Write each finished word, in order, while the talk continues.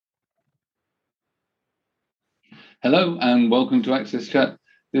Hello and welcome to Access Chat.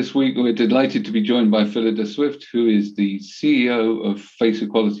 This week we're delighted to be joined by Phyllida Swift, who is the CEO of Face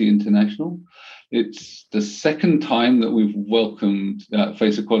Equality International. It's the second time that we've welcomed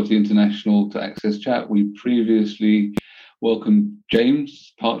Face Equality International to Access Chat. We previously welcomed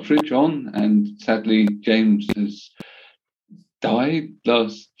James Partridge on, and sadly James has died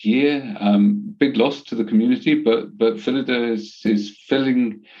last year. Big loss to the community, but Phyllida is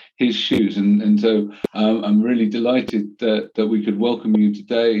filling his shoes, and so I'm really delighted that we could welcome you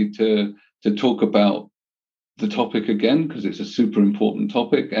today to talk about the topic again, because it's a super important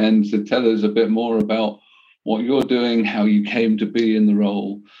topic, and to tell us a bit more about what you're doing, how you came to be in the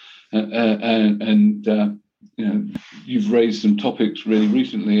role, and you know, you've raised some topics really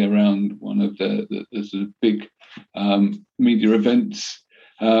recently around one of the sort of big media events.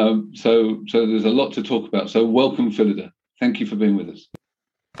 So there's a lot to talk about. So welcome, Phyllida. Thank you for being with us.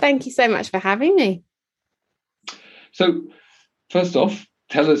 Thank you so much for having me. So first off,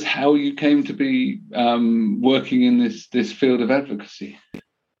 tell us how you came to be working in this field of advocacy.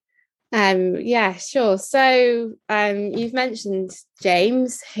 Yeah, sure. So you've mentioned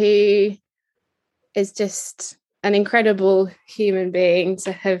James, who is just an incredible human being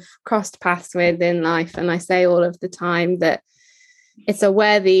to have crossed paths with in life. And I say all of the time that it's a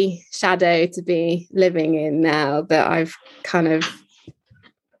worthy shadow to be living in now that I've kind of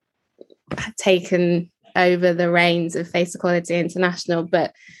taken over the reins of Face Equality International.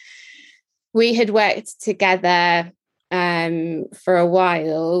 But we had worked together for a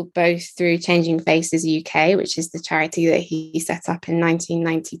while, both through Changing Faces UK, which is the charity that he set up in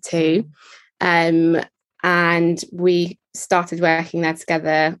 1992. And we started working there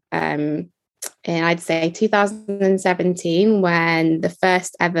together in, I'd say, 2017, when the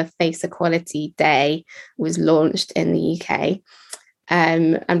first ever Face Equality Day was launched in the UK.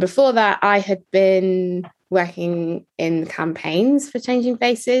 And before that, I had been working in campaigns for Changing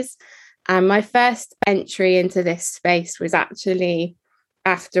Faces. And my first entry into this space was actually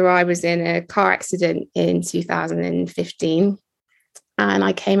after I was in a car accident in 2015. And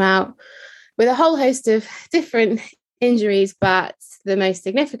I came out with a whole host of different injuries, but the most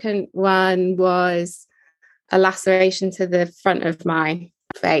significant one was a laceration to the front of my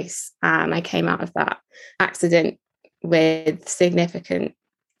face. And I came out of that accident with significant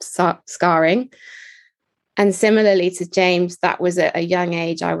scarring. And similarly to James, that was at a young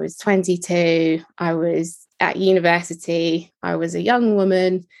age. I was 22. I was at university. I was a young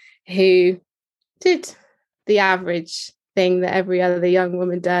woman who did the average thing that every other young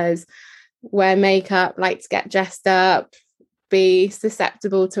woman does: wear makeup, like to get dressed up, be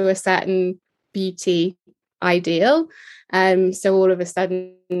susceptible to a certain beauty ideal. So all of a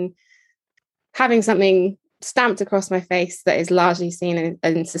sudden, having something stamped across my face that is largely seen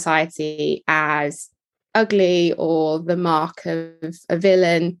in society as ugly or the mark of a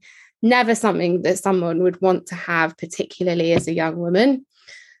villain, never something that someone would want to have, particularly as a young woman.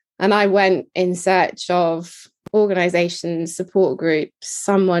 And I went in search of organizations, support groups,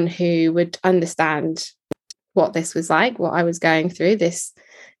 someone who would understand what this was like, what I was going through, this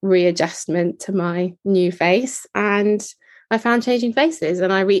readjustment to my new face. And I found Changing Faces,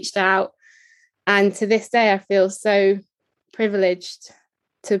 and I reached out. And to this day, I feel so privileged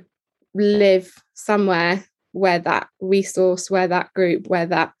to live somewhere where that resource, where that group, where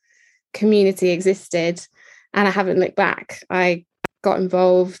that community existed. And I haven't looked back. I got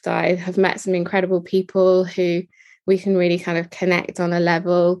involved. I have met some incredible people who we can really kind of connect on a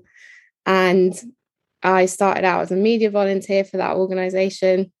level. And I started out as a media volunteer for that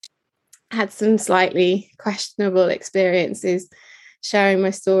organization. Had some slightly questionable experiences sharing my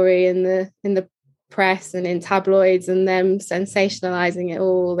story in the press and in tabloids, and them sensationalizing it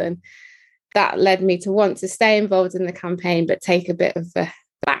all. And that led me to want to stay involved in the campaign, but take a bit of a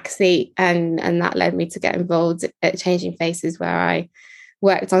backseat. And that led me to get involved at Changing Faces, where I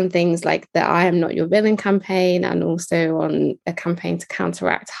worked on things like the I Am Not Your Villain campaign, and also on a campaign to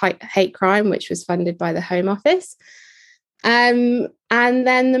counteract hate crime, which was funded by the Home Office. And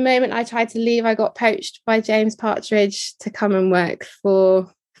then the moment I tried to leave, I got poached by James Partridge to come and work for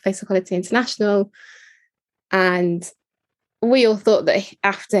Face Equality International. And we all thought that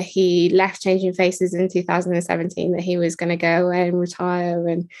after he left Changing Faces in 2017, that he was going to go away and retire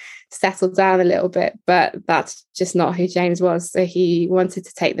and settle down a little bit. But that's just not who James was. So he wanted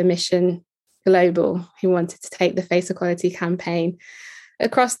to take the mission global. He wanted to take the Face Equality campaign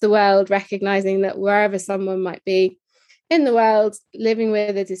across the world, recognizing that wherever someone might be in the world, living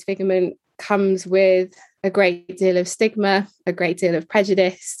with a disfigurement comes with a great deal of stigma, a great deal of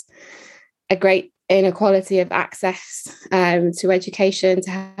prejudice, a great inequality of access to education, to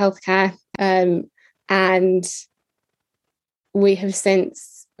healthcare. And we have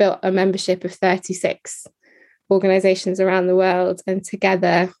since built a membership of 36 organisations around the world, and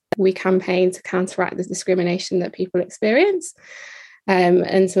together we campaign to counteract the discrimination that people experience,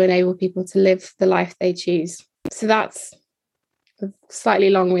 and to enable people to live the life they choose. So that's a slightly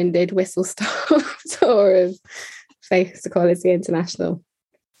long-winded whistle-stop tour of Face Equality International.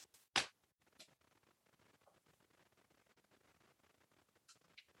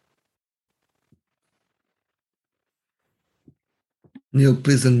 Neil,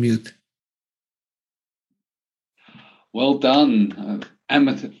 please unmute. Well done.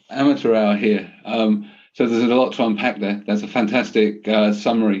 Amateur hour here. So there's a lot to unpack there. That's a fantastic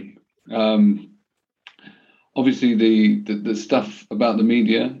summary. Obviously, the stuff about the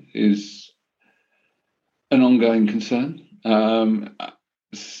media is an ongoing concern.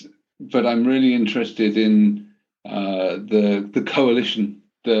 But I'm really interested in the coalition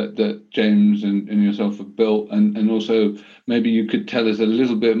that James and yourself have built, and also maybe you could tell us a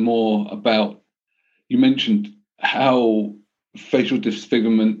little bit more about, you mentioned how facial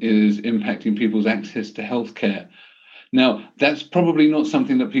disfigurement is impacting people's access to healthcare. Now, that's probably not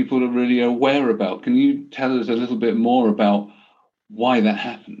something that people are really aware about. Can you tell us a little bit more about why that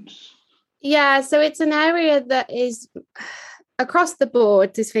happens? Yeah, so it's an area that is across the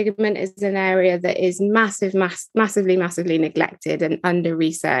board. Disfigurement is an area that is massively neglected and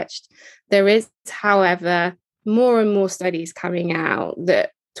under-researched. There is, however, more and more studies coming out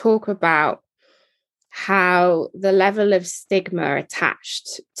that talk about how the level of stigma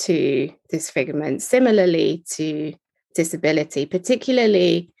attached to disfigurement, similarly to disability,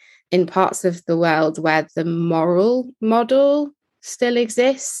 particularly in parts of the world where the moral model still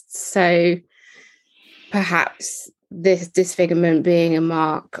exists. So perhaps this disfigurement being a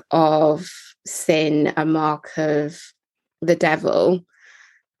mark of sin, a mark of the devil.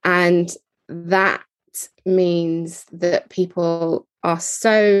 And that means that people are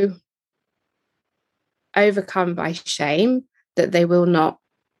so overcome by shame that they will not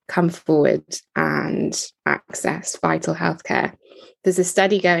come forward and access vital healthcare. There's a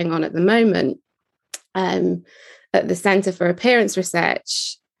study going on at the moment at the Centre for Appearance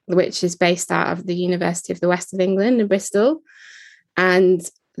Research, which is based out of the University of the West of England in Bristol. And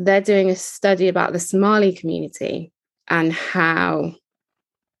they're doing a study about the Somali community and how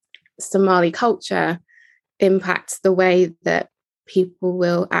Somali culture impacts the way that people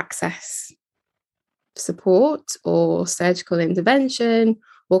will access support or surgical intervention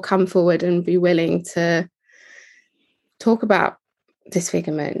or come forward and be willing to talk about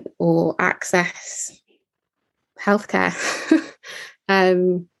disfigurement or access healthcare.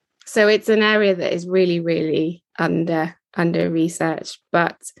 So it's an area that is really under researched,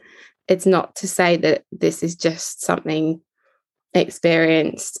 but it's not to say that this is just something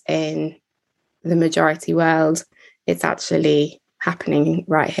experienced in the majority world. It's actually happening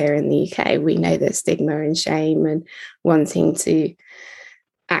right here in the UK. We know that stigma and shame and wanting to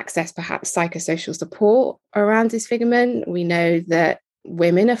access perhaps psychosocial support around disfigurement. We know that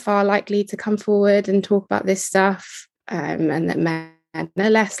women are far likely to come forward and talk about this stuff, and that men are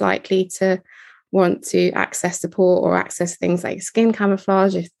less likely to want to access support or access things like skin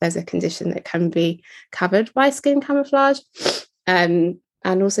camouflage if there's a condition that can be covered by skin camouflage, and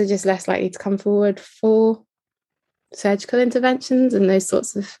also just less likely to come forward for surgical interventions and those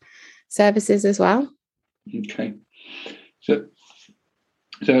sorts of services as well. Okay.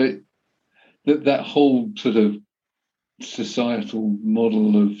 So that whole sort of societal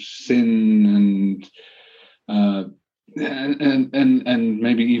model of sin and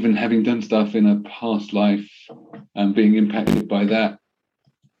maybe even having done stuff in a past life and being impacted by that,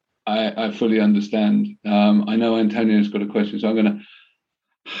 I fully understand. I know Antonio's got a question, so I'm going to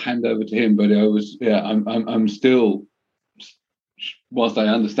hand over to him. But I'm still, whilst I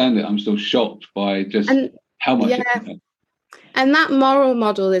understand it, I'm still shocked by just how much. Yeah. And that moral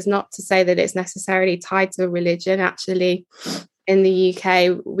model is not to say that it's necessarily tied to religion. Actually, in the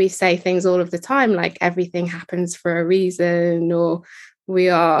UK, we say things all of the time, like everything happens for a reason, or we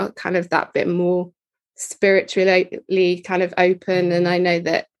are kind of that bit more spiritually kind of open. And I know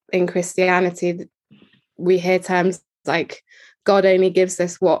that in Christianity, we hear terms like God only gives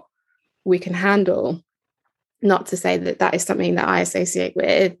us what we can handle. Not to say that that is something that I associate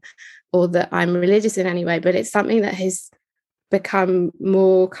with or that I'm religious in any way, but it's something that has become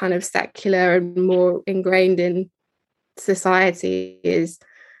more kind of secular and more ingrained in society, is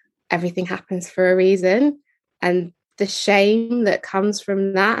everything happens for a reason. And the shame that comes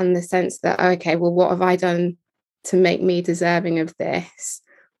from that, and the sense that, okay, well, what have I done to make me deserving of this?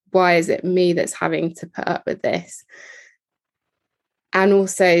 Why is it me that's having to put up with this? And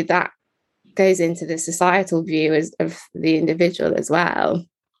also that goes into the societal view of the individual as well.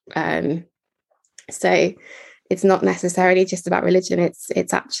 So it's not necessarily just about religion,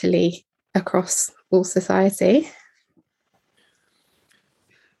 it's actually across all society.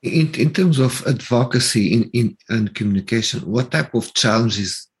 In terms of advocacy and communication, what type of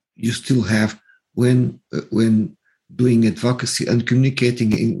challenges you still have when doing advocacy and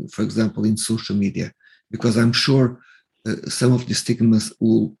communicating, for example, in social media? Because I'm sure some of the stigmas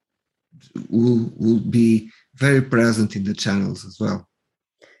will be very present in the channels as well.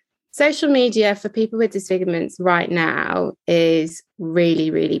 Social media for people with disfigurements right now is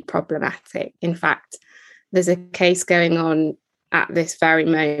really, really problematic. In fact, there's a case going on at this very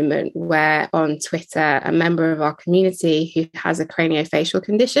moment where on Twitter, a member of our community who has a craniofacial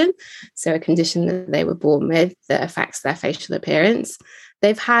condition, so a condition that they were born with that affects their facial appearance,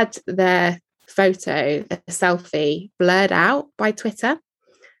 they've had their photo, a selfie, blurred out by Twitter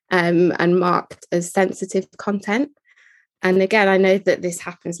and marked as sensitive content. And again, I know that this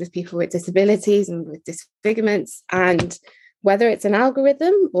happens with people with disabilities and with disfigurements, and whether it's an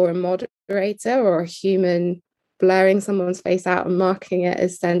algorithm or a moderator or a human blurring someone's face out and marking it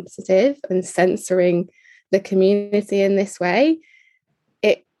as sensitive and censoring the community in this way,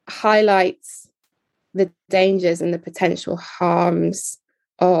 it highlights the dangers and the potential harms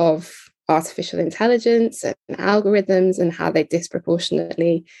of artificial intelligence and algorithms and how they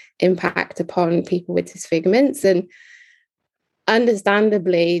disproportionately impact upon people with disfigurements. And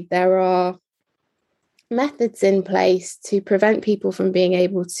understandably, there are methods in place to prevent people from being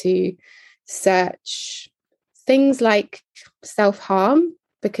able to search things like self-harm,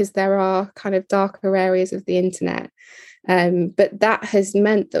 because there are kind of darker areas of the internet. But that has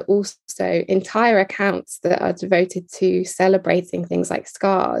meant that also entire accounts that are devoted to celebrating things like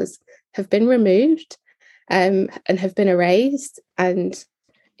scars have been removed and have been erased. And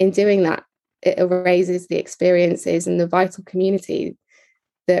in doing that, it erases the experiences and the vital community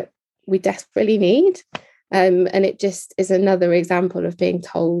that we desperately need. And it just is another example of being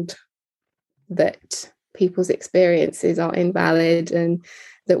told that people's experiences are invalid and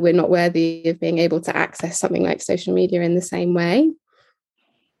that we're not worthy of being able to access something like social media in the same way.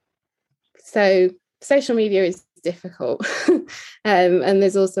 So social media is difficult. And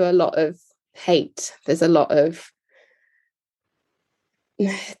there's also a lot of hate. There's a lot of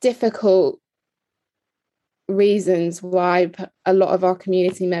difficult reasons why a lot of our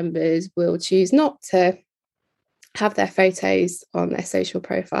community members will choose not to have their photos on their social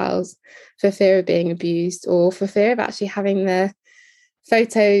profiles for fear of being abused or for fear of actually having their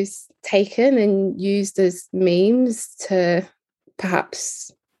photos taken and used as memes to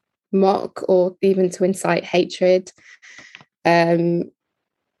perhaps mock or even to incite hatred.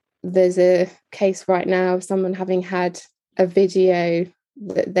 There's a case right now of someone having had a video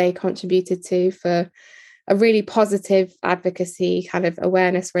that they contributed to for a really positive advocacy kind of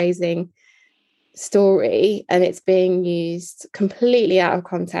awareness raising story, and it's being used completely out of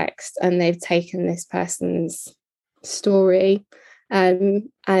context, and they've taken this person's story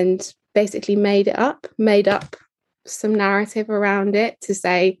and basically made up some narrative around it to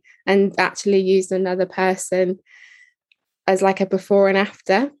say, and actually used another person as like a before and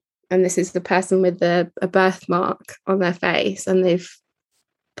after, and this is the person with a birthmark on their face, and they've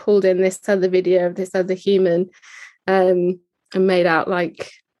pulled in this other video of this other human and made out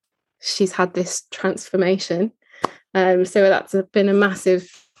like she's had this transformation. So that's been a massive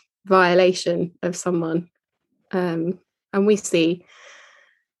violation of someone. And we see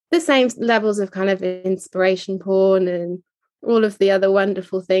the same levels of kind of inspiration porn and all of the other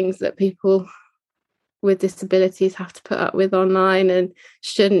wonderful things that people with disabilities have to put up with online and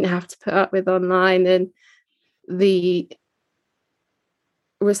shouldn't have to put up with online. And the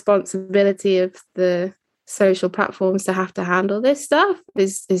responsibility of the social platforms to have to handle this stuff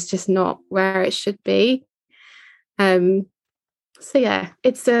is just not where it should be. So yeah,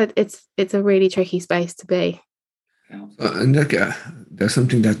 it's a really tricky space to be. And there's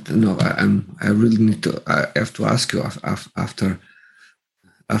something that I really need to I have to ask you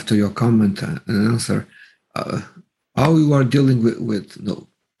after your comment and answer, how you are dealing with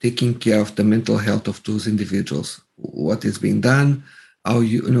taking care of the mental health of those individuals. What is being done? How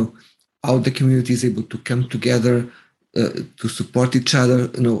how the community is able to come together to support each other,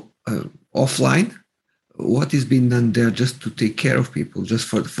 offline. What is being done there just to take care of people, just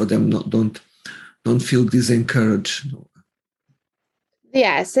for them don't feel disencouraged?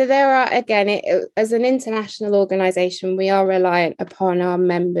 Yeah, so there are, again, as an international organisation, we are reliant upon our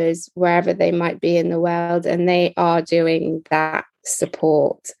members wherever they might be in the world, and they are doing that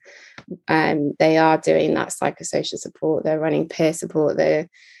support. They are doing that psychosocial support. They're running peer support. They're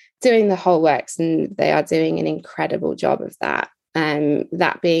doing the whole works, and they are doing an incredible job of that.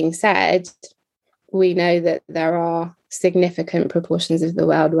 That being said, we know that there are significant proportions of the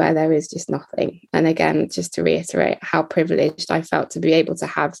world where there is just nothing. And again, just to reiterate how privileged I felt to be able to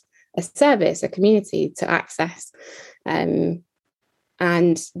have a service, a community to access. And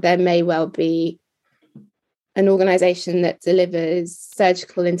there may well be an organisation that delivers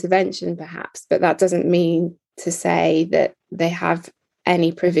surgical intervention, perhaps, but that doesn't mean to say that they have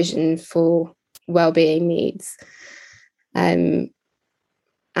any provision for well-being needs. And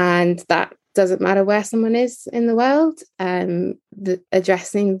that doesn't matter where someone is in the world.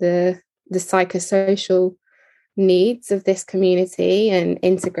 Addressing the psychosocial needs of this community and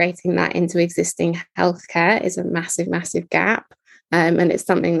integrating that into existing healthcare is a massive, massive gap. And it's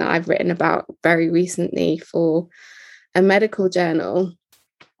something that I've written about very recently for a medical journal,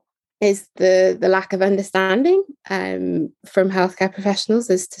 is the lack of understanding from healthcare professionals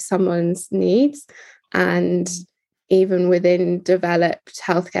as to someone's needs. And even within developed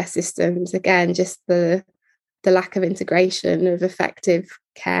healthcare systems, again, just the lack of integration of effective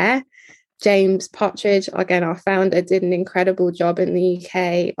care. James Partridge, again, our founder, did an incredible job in the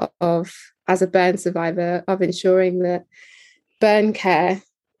UK as a burn survivor, of ensuring that burn care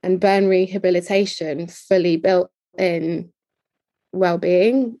and burn rehabilitation fully built in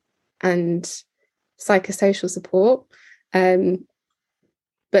well-being and psychosocial support.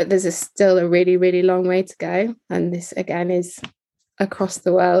 But there's still a really, really long way to go. And this, again, is across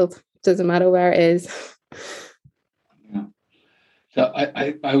the world. Doesn't matter where it is. Yeah. So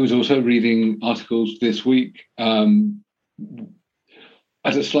I was also reading articles this week at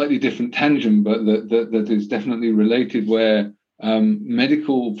a slightly different tangent, but that is definitely related, where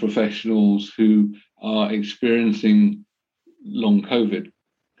medical professionals who are experiencing long COVID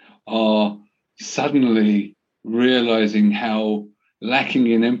are suddenly realizing how lacking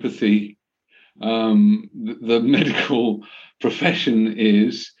in empathy the medical profession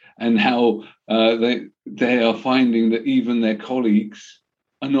is, and how they are finding that even their colleagues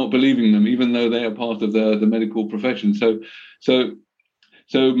are not believing them, even though they are part of the medical profession. So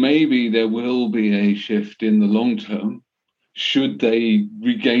maybe there will be a shift in the long term, should they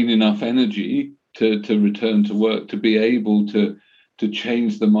regain enough energy to return to work, to be able to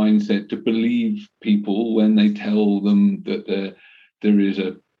change the mindset, to believe people when they tell them that there is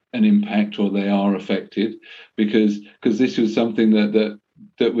an impact or they are affected, because this was something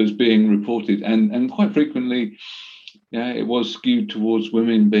that was being reported, and quite frequently, yeah, it was skewed towards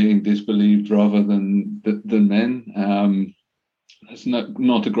women being disbelieved rather than men. That's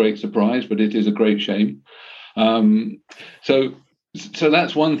not a great surprise, but it is a great shame. So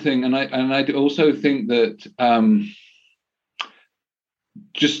that's one thing, and I also think that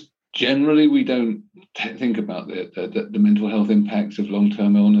just generally we don't think about the mental health impacts of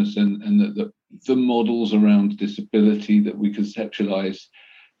long-term illness, and the models around disability that we conceptualize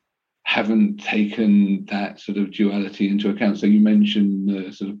haven't taken that sort of duality into account. So you mentioned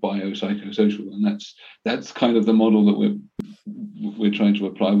the sort of biopsychosocial, and that's kind of the model that we're trying to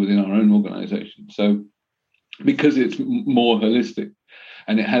apply within our own organization. So because it's more holistic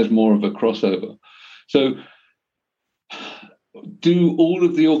and it has more of a crossover. So do all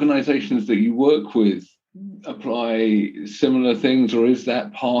of the organizations that you work with apply similar things, or is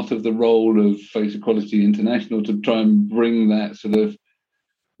that part of the role of Face Equality International to try and bring that sort of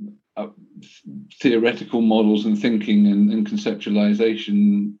theoretical models and thinking and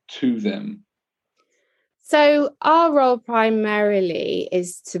conceptualization to them? So our role primarily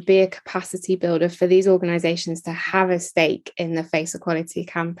is to be a capacity builder for these organizations to have a stake in the Face Equality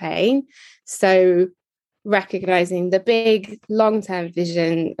campaign. So recognizing the big long-term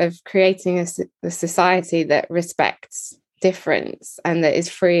vision of creating a society that respects difference and that is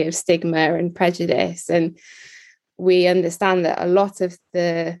free of stigma and prejudice. And we understand that a lot of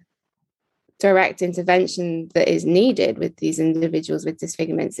the direct intervention that is needed with these individuals with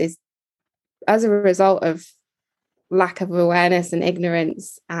disfigurements is as a result of lack of awareness and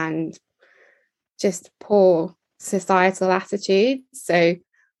ignorance and just poor societal attitudes. So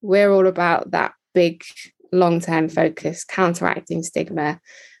we're all about that big long-term focus, counteracting stigma,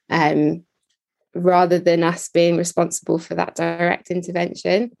 rather than us being responsible for that direct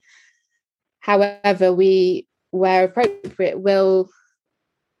intervention. However, we, where appropriate, will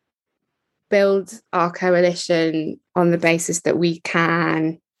build our coalition on the basis that we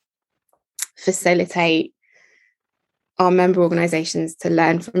can facilitate our member organisations to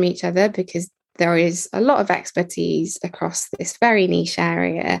learn from each other, because there is a lot of expertise across this very niche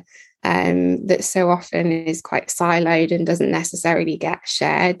area that so often is quite siloed and doesn't necessarily get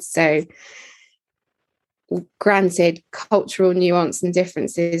shared. So granted, cultural nuance and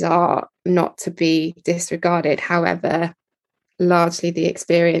differences are not to be disregarded. However, largely the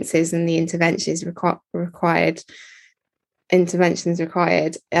experiences and the interventions required,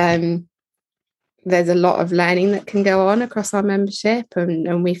 there's a lot of learning that can go on across our membership,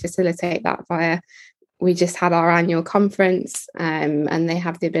 and we facilitate that we just had our annual conference, and they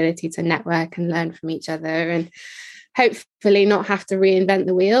have the ability to network and learn from each other, and hopefully not have to reinvent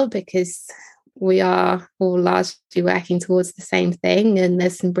the wheel, because we are all largely working towards the same thing. And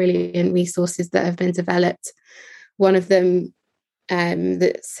there's some brilliant resources that have been developed. One of them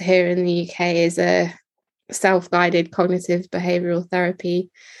that's here in the UK is a self-guided cognitive behavioural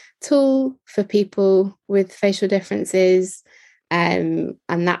therapy tool for people with facial differences, and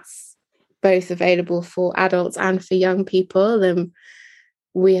that's both available for adults and for young people. And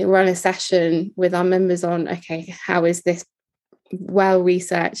we run a session with our members on, okay, how is this well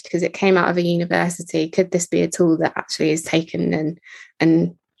researched, because it came out of a university? Could this be a tool that actually is taken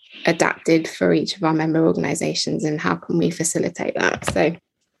and adapted for each of our member organisations, and how can we facilitate that? So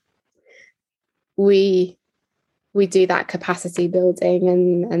we do that capacity building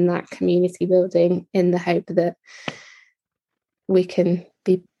and that community building in the hope that we can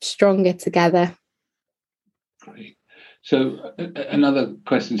be stronger together. Great. So another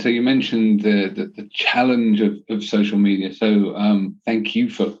question. So you mentioned the challenge of social media. So thank you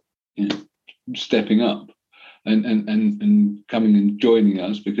for stepping up and coming and joining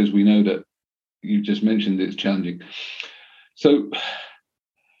us, because we know that you just mentioned it's challenging. So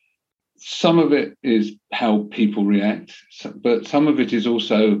some of it is how people react, but some of it is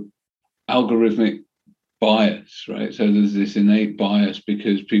also algorithmic bias, right? So there's this innate bias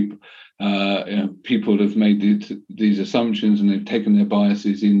because people have made these assumptions, and they've taken their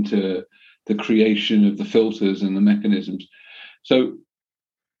biases into the creation of the filters and the mechanisms. So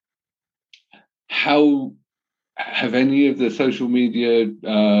how have any of the social media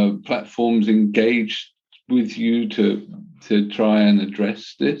platforms engaged with you to try and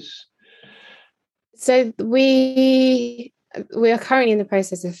address this? So we are currently in the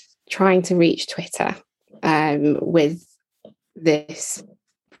process of trying to reach Twitter with this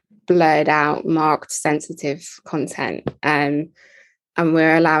blurred out, marked, sensitive content. And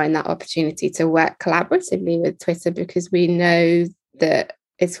we're allowing that opportunity to work collaboratively with Twitter, because we know that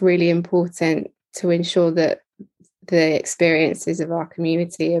it's really important to ensure that the experiences of our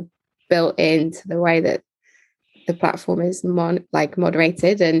community are built into the way that the platform is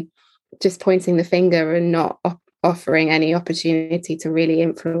moderated, and just pointing the finger and not offering any opportunity to really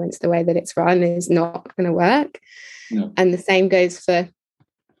influence the way that it's run is not going to work. No. And the same goes for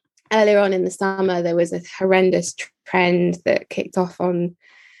earlier on in the summer. There was a horrendous trend that kicked off on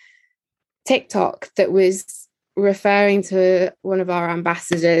TikTok that was referring to one of our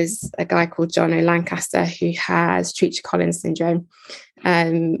ambassadors, a guy called John O'Lancaster, who has Treacher-Collins syndrome.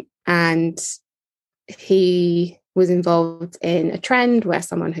 And he was involved in a trend where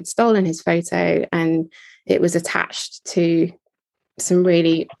someone had stolen his photo, and it was attached to some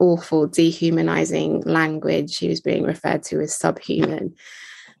really awful, dehumanizing language. He was being referred to as subhuman.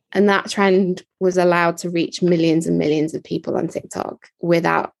 And that trend was allowed to reach millions and millions of people on TikTok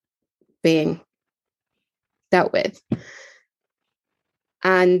without being dealt with.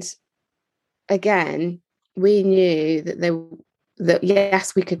 And again, we knew that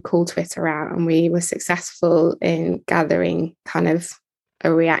yes, we could call Twitter out, and we were successful in gathering kind of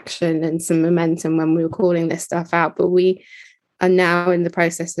a reaction and some momentum when we were calling this stuff out. But we are now in the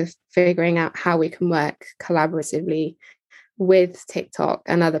process of figuring out how we can work collaboratively with TikTok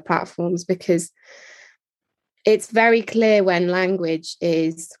and other platforms, because it's very clear when language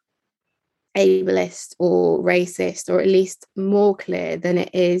is ableist or racist, or at least more clear than it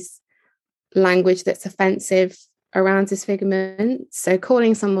is language that's offensive around disfigurement. So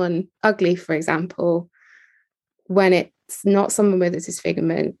calling someone ugly, for example, when it's not someone with a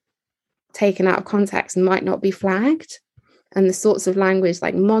disfigurement, taken out of context, might not be flagged. And the sorts of language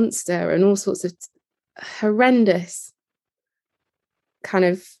like monster and all sorts of horrendous kind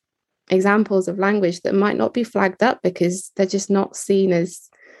of examples of language that might not be flagged up because they're just not seen as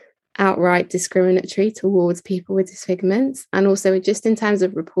outright discriminatory towards people with disfigurements. And also just in terms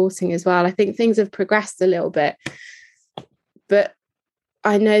of reporting as well, I think things have progressed a little bit. But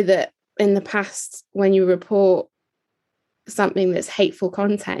I know that in the past, when you report something that's hateful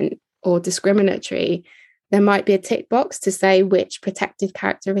content or discriminatory, there might be a tick box to say which protected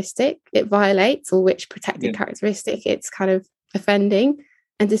characteristic it violates or which protected characteristic it's kind of offending.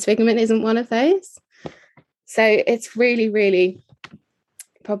 And disfigurement isn't one of those. So it's really, really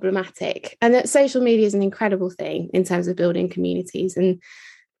problematic. And that social media is an incredible thing in terms of building communities. And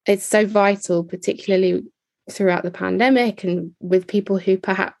it's so vital, particularly throughout the pandemic and with people who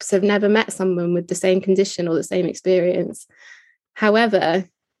perhaps have never met someone with the same condition or the same experience. However,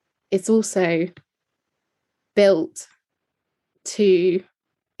 it's also built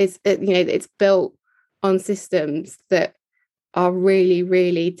it's built on systems that are really,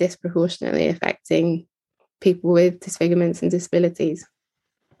 really disproportionately affecting people with disfigurements and disabilities.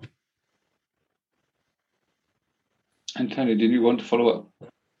 And Tony, did you want to follow up?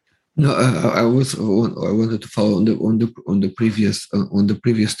 No, I wanted to follow on the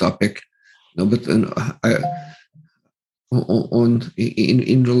previous topic. No, but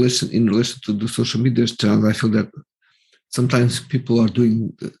in relation to the social media channels, I feel that sometimes people are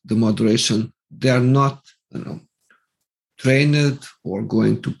doing the moderation. They are not, trained or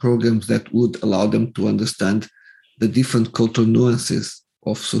going to programs that would allow them to understand the different cultural nuances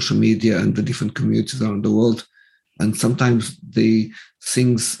of social media and the different communities around the world. And sometimes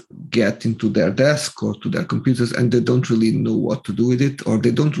things get into their desk or to their computers and they don't really know what to do with it, or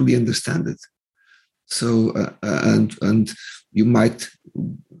they don't really understand it. So, and you might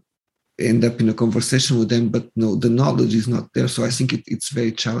end up in a conversation with them, but no, the knowledge is not there. So I think it's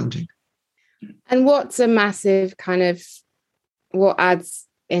very challenging. And what's a massive kind of, what adds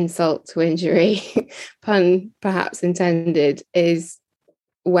insult to injury, pun perhaps intended, is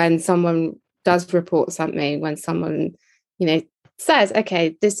when someone does report something, when someone, says,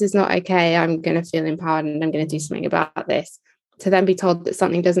 okay, this is not okay, I'm going to feel empowered and I'm going to do something about this, to then be told that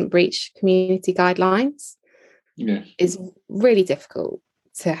something doesn't breach community guidelines is really difficult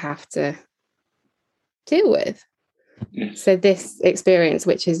to have to deal with. Yes. So this experience,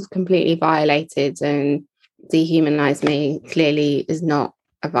 which is completely violated and dehumanized me, clearly is not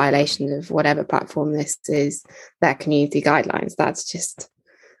a violation of whatever platform this is, their community guidelines. That's just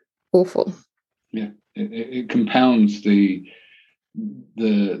awful. Yeah, it compounds the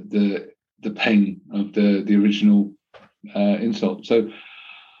pain of the original insult. So,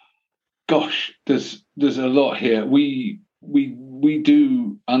 gosh, there's a lot here. We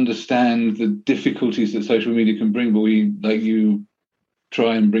do understand the difficulties that social media can bring, but we, like you,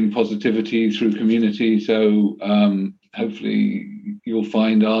 try and bring positivity through community. So hopefully you'll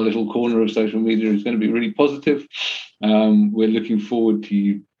find our little corner of social media is going to be really positive. We're looking forward to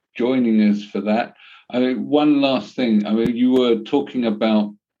you joining us for that. One last thing. You were talking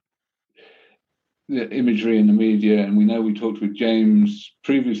about the imagery in the media, and we know we talked with James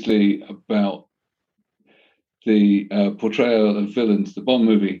previously about the portrayal of villains, the Bond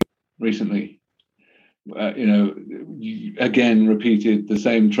movie recently. You again repeated the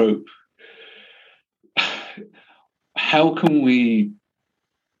same trope. How can we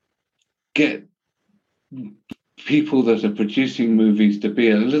get people that are producing movies to be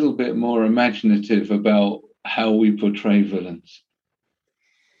a little bit more imaginative about how we portray villains?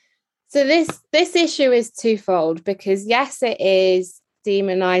 So this issue is twofold, because yes, it is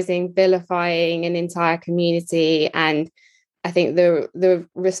demonizing, vilifying an entire community, and I think the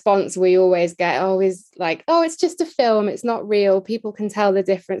response we always get is like, oh, it's just a film, it's not real, people can tell the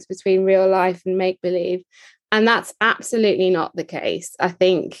difference between real life and make-believe. And that's absolutely not the case. I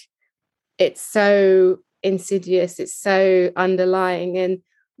think it's so insidious, it's so underlying, and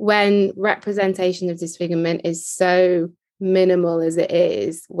when representation of disfigurement is so minimal as it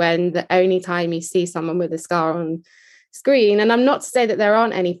is, when the only time you see someone with a scar on screen, and I'm not to say that there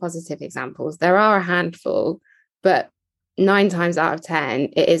aren't any positive examples, there are a handful, but 9 times out of 10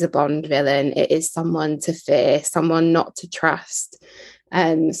 it is a Bond villain. It is someone to fear, someone not to trust,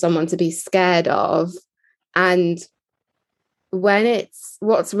 and someone to be scared of. And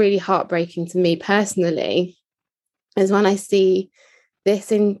what's really heartbreaking to me personally is when I see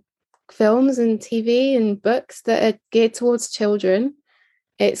this in films and TV and books that are geared towards children.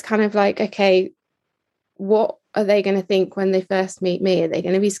 It's kind of like, okay, what are they going to think when they first meet me? Are they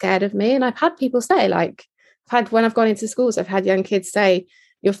going to be scared of me? And I've had people say, like, when I've gone into schools, I've had young kids say,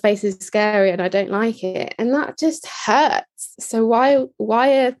 your face is scary and I don't like it. And that just hurts. So why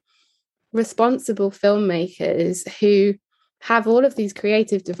are responsible filmmakers who have all of these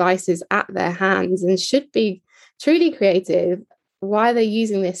creative devices at their hands and should be truly creative, why are they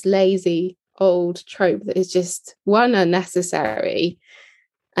using this lazy old trope that is just, 1, unnecessary,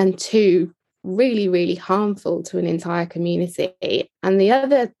 and 2, really, really harmful to an entire community? And the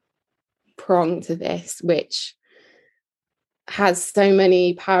other prong to this, which has so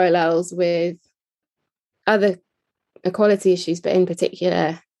many parallels with other equality issues, but in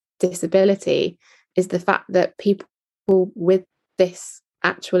particular disability, is the fact that people with this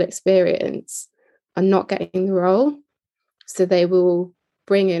actual experience are not getting the role. So they will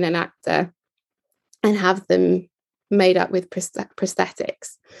bring in an actor and have them made up with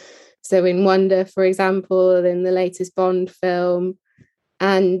prosthetics. So in Wonder, for example, in the latest Bond film.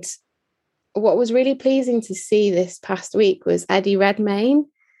 And what was really pleasing to see this past week was Eddie Redmayne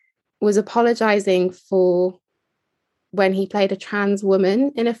was apologising for when he played a trans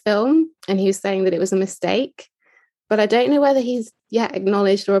woman in a film, and he was saying that it was a mistake. But I don't know whether he's yet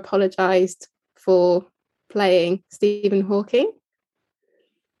acknowledged or apologised for playing Stephen Hawking.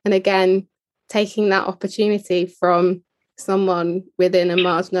 And again, taking that opportunity from someone within a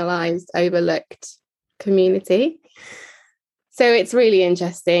marginalised, overlooked community. So it's really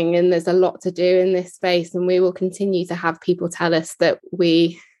interesting, and there's a lot to do in this space, and we will continue to have people tell us that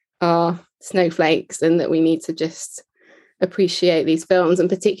we are snowflakes and that we need to just appreciate these films. And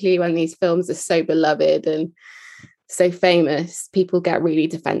particularly when these films are so beloved and so famous, people get really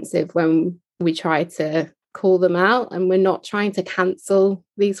defensive when we try to call them out. And we're not trying to cancel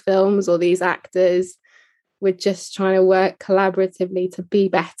these films or these actors. We're just trying to work collaboratively to be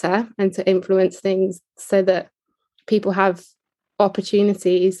better and to influence things so that people have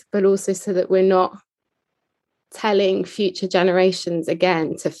opportunities, but also so that we're not telling future generations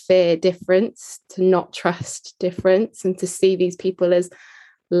again to fear difference, to not trust difference, and to see these people as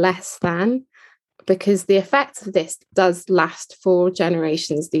less than, because the effect of this does last for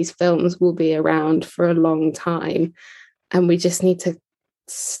generations. These films will be around for a long time, and we just need to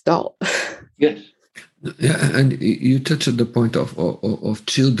stop. Yes. Yeah, and you touched the point of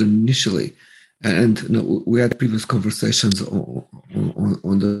children initially. And we had previous conversations on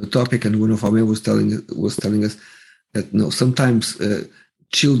the topic, and one of our men was telling us that sometimes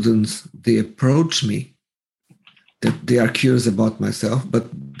children, they approach me that they are curious about myself, but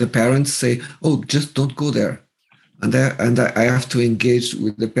the parents say, "Oh, just don't go there," and I have to engage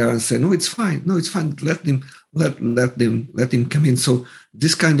with the parents, say, "No, it's fine. No, it's fine. Let him come in." So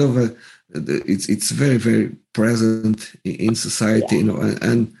this kind of it's very, very present in society,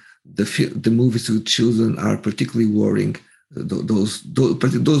 and the movies with children are particularly worrying. Those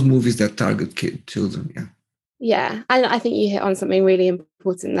movies that target children. Yeah, and I think you hit on something really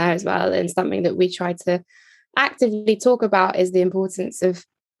important there as well, and something that we try to actively talk about is the importance of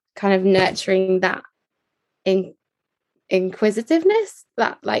kind of nurturing that inquisitiveness,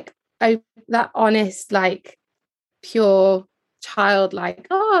 that that honest, like pure child, like,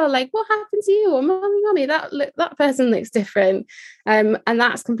 oh, like what happened to you, or mommy, that person looks different, and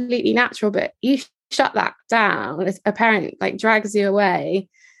that's completely natural. But you shut that down as a parent, like drags you away,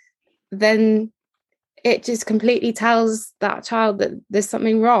 then it just completely tells that child that there's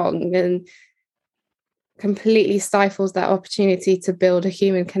something wrong, and completely stifles that opportunity to build a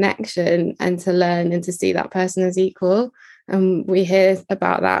human connection and to learn and to see that person as equal. And we hear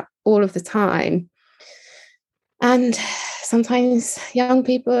about that all of the time. And sometimes young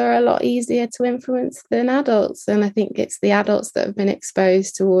people are a lot easier to influence than adults. And I think it's the adults that have been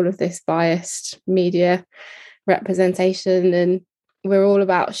exposed to all of this biased media representation. And we're all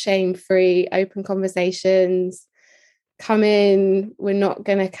about shame-free, open conversations. Come in, we're not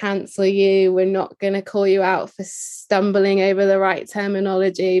going to cancel you. We're not going to call you out for stumbling over the right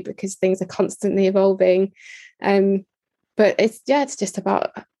terminology, because things are constantly evolving. But it's just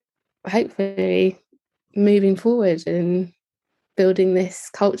about hopefully moving forward and building this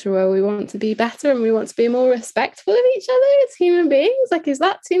culture where we want to be better and we want to be more respectful of each other as human beings. Like, is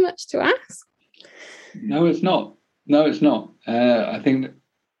that too much to ask? No, it's not. I think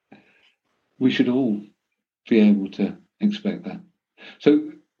that we should all be able to expect that.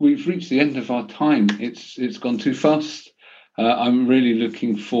 So we've reached the end of our time. It's gone too fast. I'm really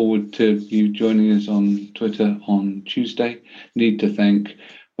looking forward to you joining us on Twitter on Tuesday. Need to thank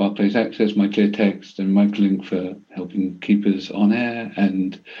Barclays Access, My Clear Text, and Michael Link for helping keep us on air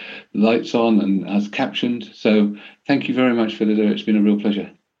and lights on and us captioned. So thank you very much, Phillida. It's been a real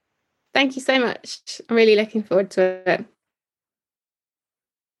pleasure. Thank you so much. I'm really looking forward to it.